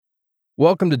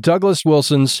Welcome to Douglas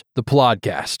Wilson's The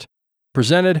Plodcast,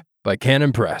 presented by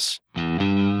Canon Press.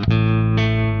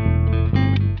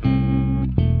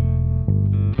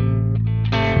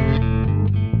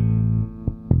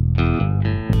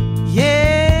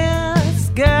 Yes,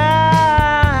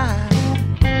 God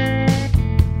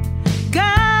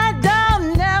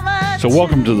don't never. So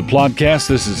welcome to The Plodcast.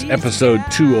 This is episode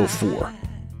 204.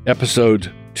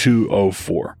 Episode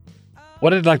 204.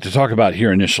 What I'd like to talk about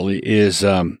here initially is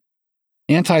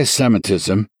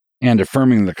Antisemitism and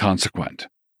affirming the consequent.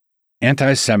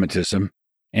 Antisemitism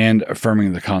and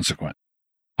affirming the consequent.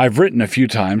 I've written a few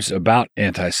times about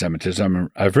anti-Semitism.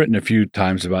 I've written a few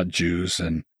times about Jews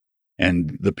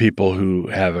and the people who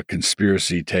have a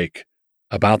conspiracy take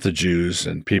about the Jews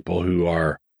and people who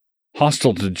are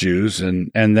hostile to Jews.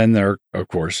 And then there are, of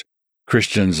course,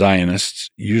 Christian Zionists,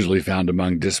 usually found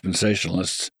among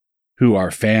dispensationalists, who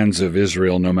are fans of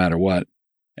Israel no matter what.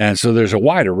 And so there's a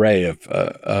wide array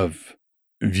of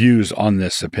views on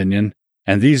this opinion,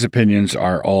 and these opinions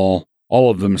are all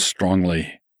of them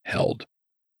strongly held.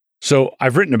 So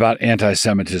I've written about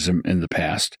anti-Semitism in the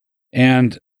past,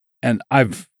 and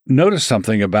I've noticed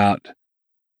something about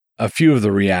a few of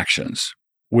the reactions,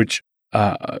 which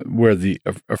where the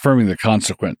affirming the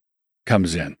consequent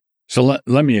comes in. So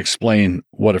let me explain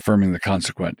what affirming the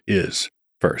consequent is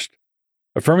first.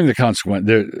 Affirming the consequent,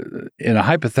 in a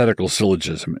hypothetical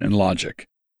syllogism in logic,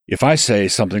 if I say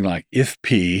something like, if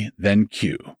P, then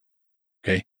Q,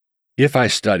 okay? If I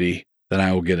study, then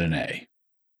I will get an A,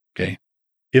 okay?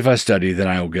 If I study, then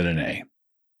I will get an A.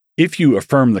 If you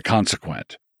affirm the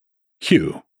consequent,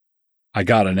 Q, I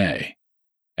got an A,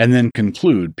 and then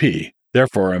conclude P,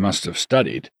 therefore I must have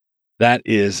studied, that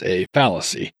is a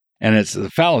fallacy, and it's the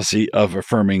fallacy of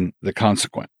affirming the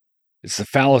consequent. It's the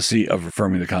fallacy of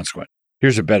affirming the consequent.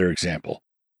 Here's a better example.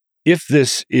 If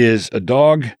this is a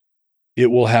dog, it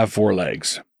will have 4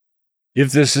 legs.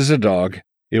 If this is a dog,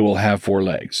 it will have 4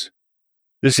 legs.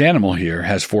 This animal here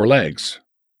has 4 legs.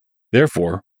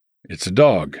 Therefore, it's a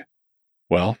dog.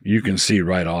 Well, you can see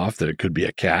right off that it could be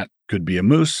a cat, could be a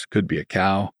moose, could be a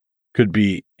cow, could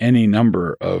be any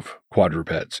number of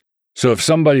quadrupeds. So if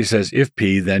somebody says if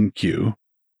P, then Q,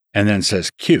 and then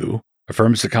says Q,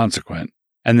 affirms the consequent,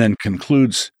 and then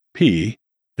concludes P,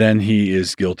 then he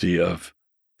is guilty of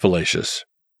fallacious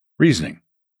reasoning.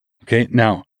 Okay,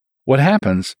 now, what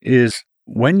happens is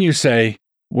when you say,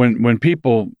 when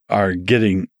people are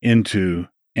getting into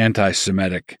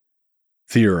anti-Semitic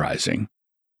theorizing,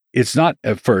 it's not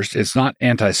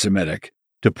anti-Semitic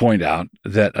to point out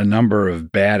that a number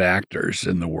of bad actors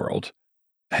in the world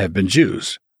have been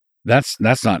Jews. That's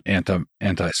not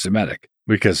anti-Semitic,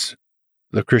 because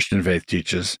the Christian faith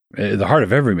teaches the heart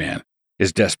of every man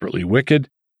is desperately wicked.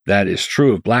 That is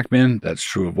true of black men, that's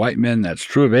true of white men, that's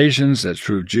true of Asians, that's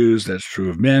true of Jews, that's true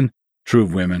of men, true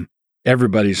of women.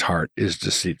 Everybody's heart is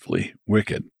deceitfully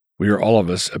wicked. We are all of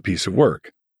us a piece of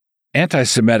work.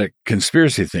 Anti-Semitic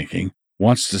conspiracy thinking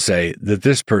wants to say that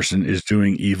this person is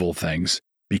doing evil things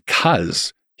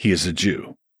because he is a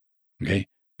Jew. Okay?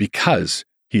 Because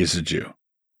he is a Jew.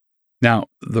 Now,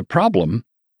 the problem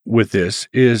with this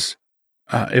is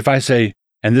if I say,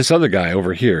 and this other guy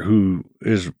over here who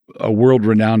is a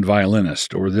world-renowned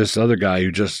violinist, or this other guy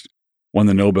who just won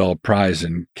the Nobel Prize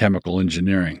in chemical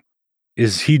engineering,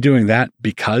 is he doing that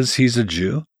because he's a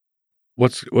Jew?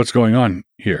 What's going on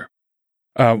here?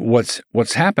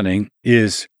 What's happening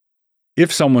is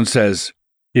if someone says,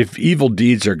 if evil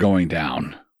deeds are going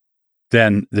down,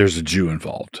 then there's a Jew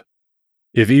involved.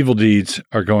 If evil deeds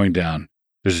are going down,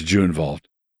 there's a Jew involved.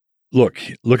 Look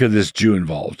at this Jew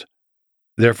involved.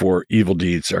 Therefore, evil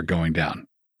deeds are going down.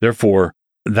 Therefore,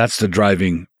 that's the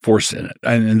driving force in it.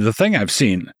 And the thing I've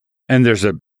seen, and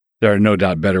there are no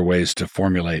doubt better ways to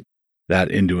formulate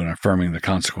that into an affirming the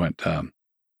consequent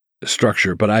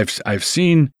structure. But I've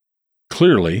seen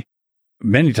clearly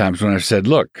many times when I've said,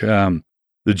 look, the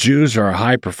Jews are a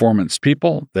high performance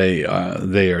people. They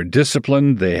are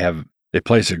disciplined. They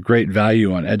place a great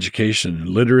value on education and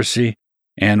literacy.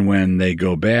 And when they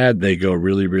go bad, they go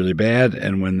really, really bad.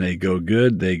 And when they go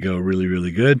good, they go really,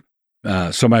 really good.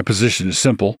 So my position is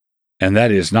simple, and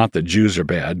that is not that Jews are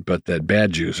bad, but that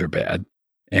bad Jews are bad,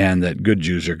 and that good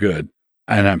Jews are good.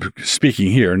 And I'm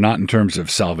speaking here not in terms of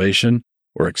salvation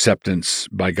or acceptance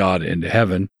by God into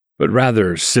heaven, but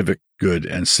rather civic good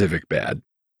and civic bad.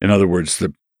 In other words,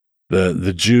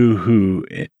 the Jew who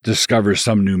discovers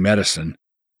some new medicine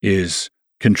is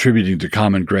contributing to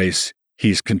common grace.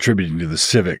 He's contributing to the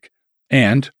civic,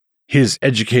 and his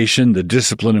education, the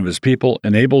discipline of his people,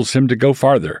 enables him to go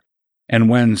farther. And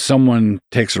when someone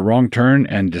takes a wrong turn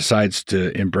and decides to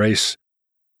embrace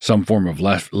some form of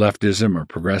leftism or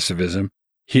progressivism,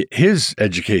 his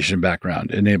education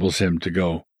background enables him to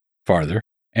go farther,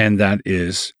 and that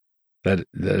is 2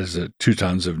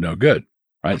 tons of no good,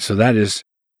 right? So that is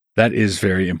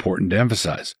very important to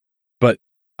emphasize. But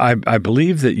I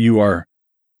believe that you are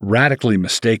radically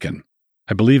mistaken.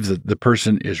 I believe that the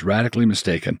person is radically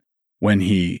mistaken when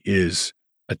he is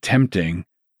attempting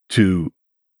to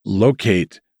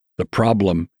locate the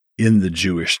problem in the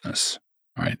Jewishness,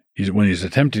 right? When he's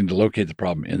attempting to locate the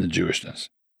problem in the Jewishness.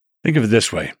 Think of it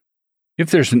this way.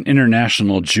 If there's an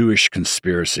international Jewish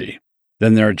conspiracy,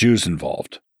 then there are Jews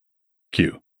involved.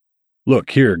 Q.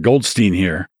 Look, here, Goldstein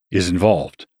here is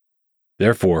involved.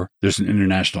 Therefore, there's an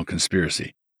international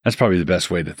conspiracy. That's probably the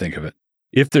best way to think of it.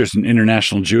 If there's an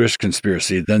international Jewish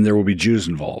conspiracy, then there will be Jews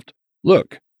involved.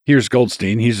 Look, here's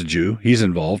Goldstein. He's a Jew. He's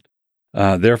involved.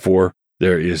 Therefore,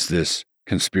 there is this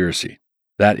conspiracy.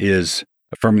 That is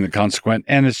affirming the consequent,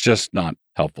 and it's just not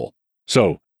helpful.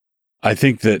 So I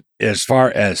think that as far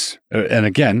as, and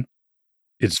again,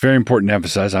 it's very important to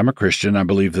emphasize, I'm a Christian. I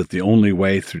believe that the only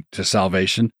way to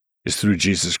salvation is through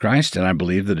Jesus Christ, and I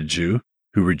believe that a Jew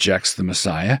who rejects the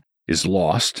Messiah is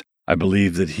lost. I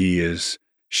believe that he is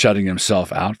shutting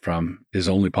himself out from his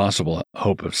only possible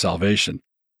hope of salvation.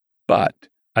 But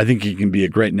I think he can be a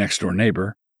great next-door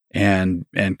neighbor and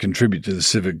contribute to the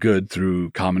civic good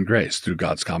through common grace, through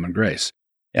God's common grace.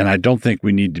 And I don't think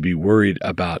we need to be worried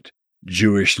about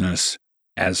Jewishness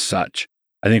as such.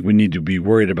 I think we need to be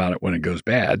worried about it when it goes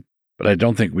bad, but I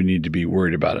don't think we need to be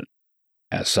worried about it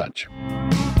as such.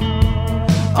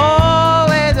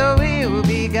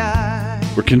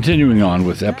 We're continuing on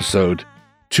with episode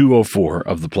 204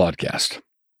 of the podcast.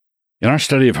 In our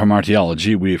study of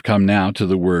hamartiology, we have come now to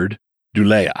the word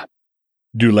douleia.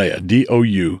 Douleia,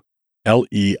 D-O-U-L-E-I-A,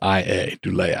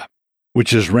 douleia,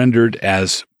 which is rendered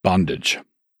as bondage.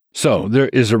 So there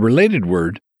is a related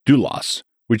word, doulos,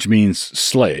 which means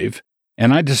slave,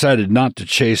 and I decided not to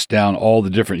chase down all the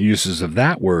different uses of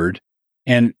that word,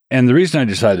 and the reason I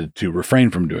decided to refrain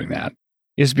from doing that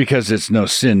is because it's no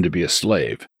sin to be a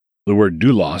slave. The word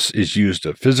doulos is used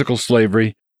of physical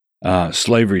slavery,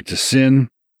 slavery to sin,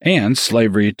 and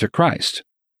slavery to Christ.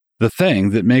 The thing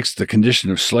that makes the condition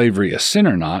of slavery a sin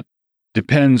or not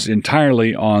depends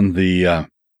entirely on the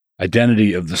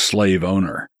identity of the slave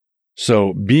owner.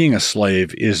 So being a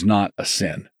slave is not a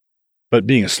sin, but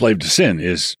being a slave to sin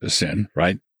is a sin,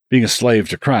 right? Being a slave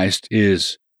to Christ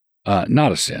is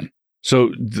not a sin.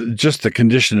 So just the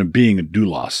condition of being a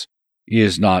doulos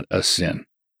is not a sin.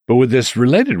 But with this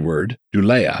related word,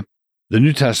 douleia, the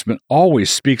New Testament always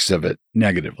speaks of it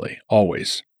negatively,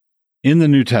 always. In the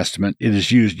New Testament, it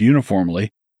is used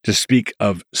uniformly to speak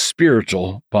of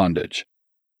spiritual bondage.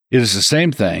 It is the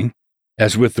same thing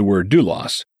as with the word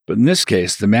doulos, but in this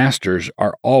case, the masters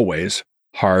are always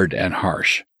hard and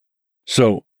harsh.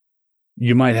 So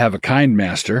you might have a kind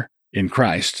master in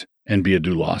Christ and be a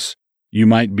doulos. You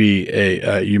might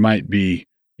be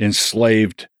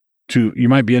enslaved to, you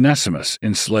might be Onesimus,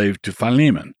 enslaved to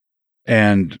Philemon,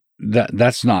 and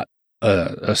that's not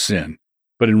a sin.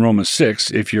 But in Romans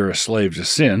 6, if you're a slave to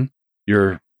sin,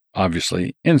 you're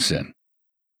obviously in sin.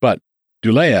 But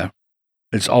douleia,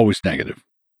 it's always negative.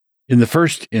 In the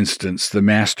first instance, the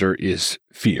master is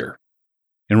fear.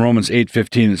 In Romans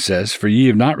 8:15 it says, "For ye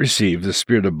have not received the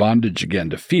spirit of bondage again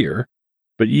to fear,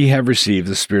 but ye have received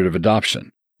the spirit of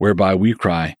adoption, whereby we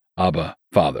cry, Abba,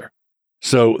 Father."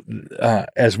 So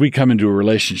as we come into a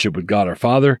relationship with God our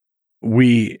Father,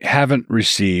 we haven't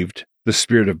received the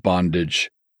spirit of bondage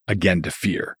again to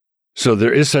fear. So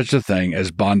there is such a thing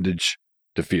as bondage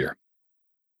to fear.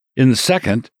 In the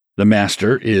second, the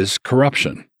master is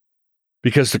corruption,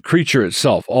 because the creature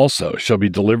itself also shall be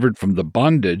delivered from the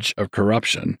bondage of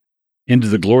corruption into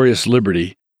the glorious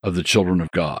liberty of the children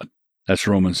of God. That's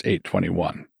Romans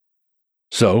 8:21.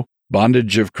 So,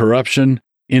 bondage of corruption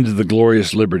into the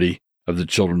glorious liberty of the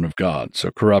children of God.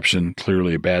 So corruption,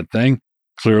 clearly a bad thing,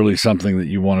 clearly something that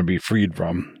you want to be freed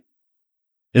from.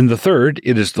 In the third,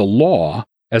 it is the law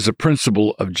as a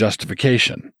principle of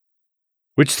justification.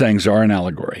 Which things are an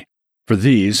allegory? For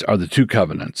these are the two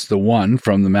covenants, the one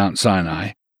from the Mount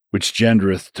Sinai, which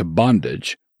gendereth to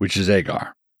bondage, which is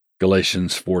Agar.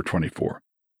 Galatians 4:24.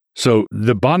 So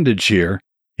the bondage here,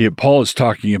 Paul is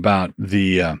talking about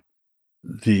the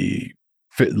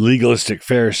legalistic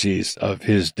Pharisees of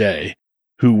his day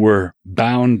who were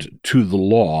bound to the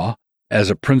law as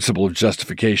a principle of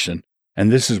justification,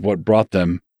 and this is what brought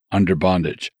them under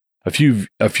bondage. A few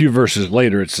verses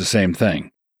later, it's the same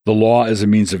thing. The law as a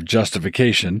means of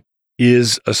justification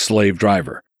is a slave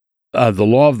driver. The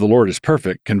law of the Lord is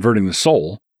perfect, converting the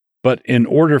soul, but in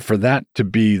order for that to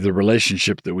be the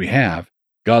relationship that we have,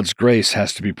 God's grace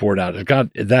has to be poured out.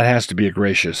 That has to be a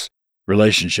gracious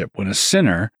relationship. When a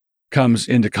sinner comes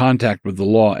into contact with the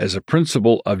law as a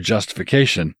principle of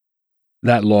justification,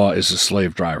 that law is a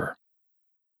slave driver.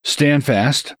 Stand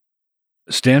fast,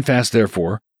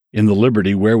 therefore, in the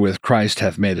liberty wherewith Christ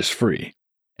hath made us free,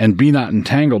 and be not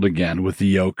entangled again with the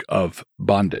yoke of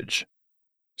bondage.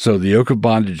 So the yoke of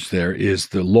bondage there is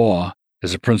the law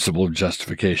as a principle of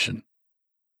justification.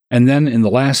 And then in the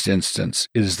last instance,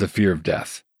 it is the fear of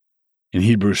death. In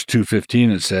Hebrews 2:15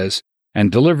 it says,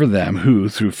 "And deliver them who,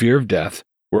 through fear of death,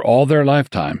 were all their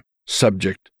lifetime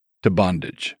subject to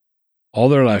bondage." All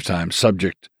their lifetime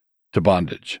subject to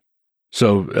bondage.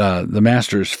 So the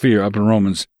master's fear up in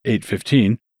Romans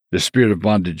 8:15, the spirit of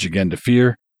bondage again to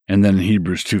fear, and then in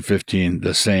Hebrews 2:15,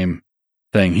 the same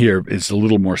thing here. It's a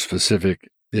little more specific.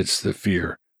 It's the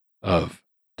fear of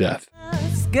death.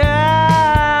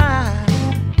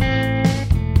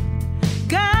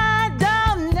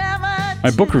 My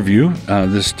book review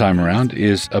this time around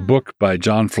is a book by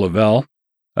John Flavel,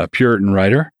 a Puritan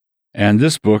writer, and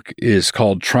this book is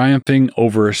called Triumphing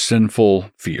Over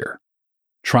Sinful Fear.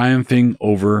 Triumphing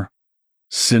Over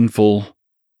Sinful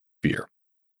Fear.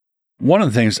 One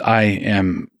of the things I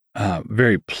am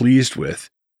very pleased with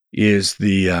is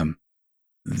the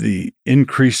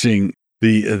increasing,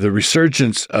 the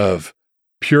resurgence of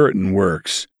Puritan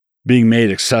works being made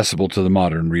accessible to the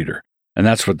modern reader. And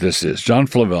that's what this is. John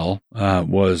Flavel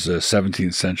was a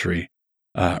 17th century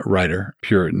writer,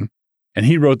 Puritan, and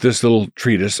he wrote this little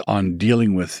treatise on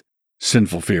dealing with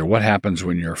sinful fear. What happens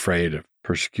when you're afraid of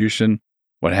persecution?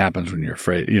 What happens when you're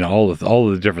afraid? All of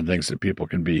the different things that people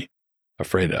can be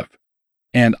afraid of.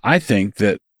 And I think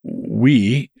that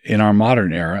we, in our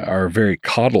modern era, are a very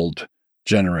coddled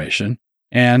generation,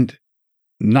 and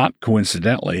not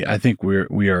coincidentally, I think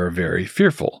we are a very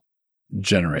fearful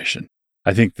generation.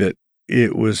 I think that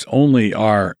it was only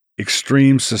our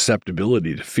extreme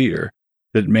susceptibility to fear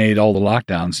that made all the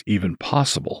lockdowns even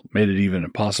possible, made it even a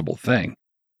possible thing,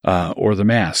 or the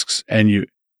masks. And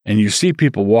you see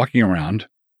people walking around.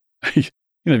 If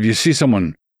you see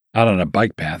someone out on a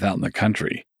bike path out in the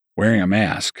country wearing a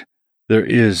mask, there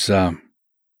is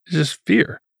just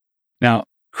fear. Now,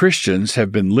 Christians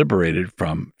have been liberated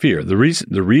from fear. The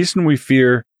reason we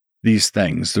fear these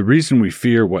things, the reason we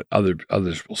fear what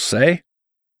others will say,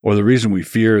 or the reason we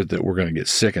fear that we're going to get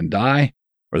sick and die,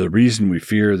 or the reason we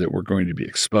fear that we're going to be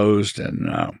exposed and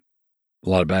a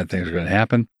lot of bad things are going to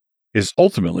happen, is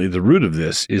ultimately the root of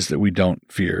this is that we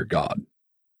don't fear God.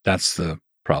 That's the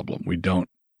problem. We don't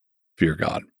fear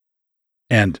God.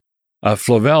 And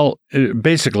Flavel,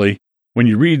 basically, when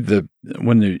you read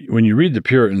the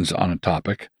Puritans on a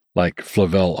topic like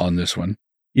Flavel on this one,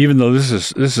 even though this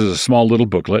is a small little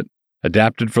booklet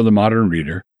adapted for the modern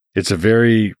reader, it's a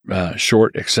very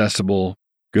short, accessible,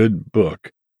 good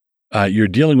book. You're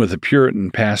dealing with a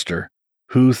Puritan pastor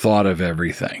who thought of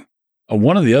everything.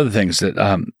 One of the other things that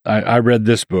I read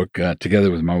this book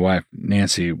together with my wife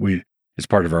Nancy. It's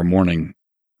part of our morning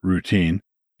routine,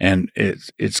 and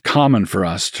it's common for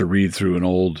us to read through an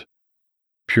old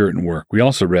Puritan work. We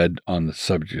also read on the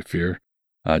subject of fear,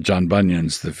 John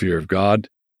Bunyan's The Fear of God,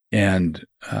 and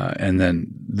then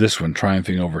this one,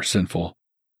 Triumphing Over Sinful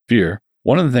Fear.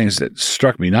 One of the things that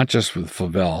struck me, not just with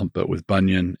Flavel, but with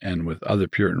Bunyan and with other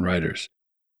Puritan writers,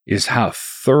 is how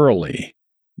thoroughly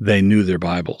they knew their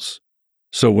Bibles.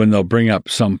 So when they'll bring up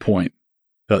some point,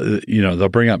 they'll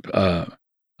bring up a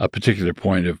particular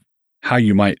point of how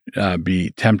you might be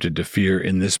tempted to fear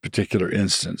in this particular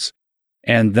instance.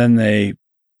 And then they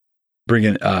bring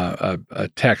in a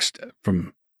text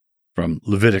from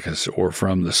Leviticus or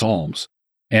from the Psalms.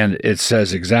 And it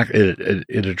says exactly,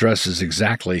 it addresses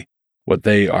exactly what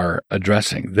they are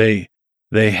addressing. They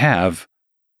have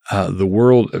the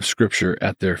world of Scripture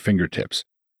at their fingertips.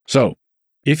 So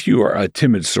if you are a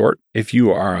timid sort, if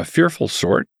you are a fearful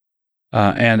sort,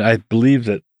 and I believe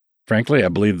that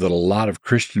a lot of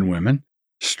Christian women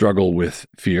struggle with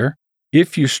fear.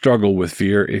 If you struggle with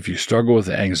fear, if you struggle with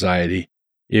anxiety,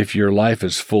 if your life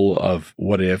is full of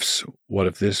what ifs, what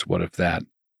if this, what if that,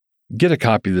 get a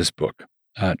copy of this book,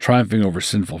 Triumphing Over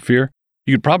Sinful Fear.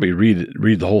 You could probably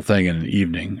read the whole thing in an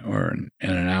evening or in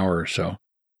an hour or so,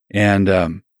 and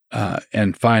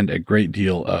find a great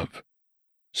deal of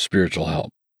spiritual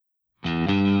help.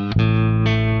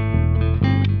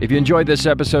 If you enjoyed this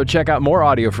episode, check out more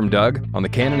audio from Doug on the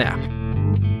Canon app.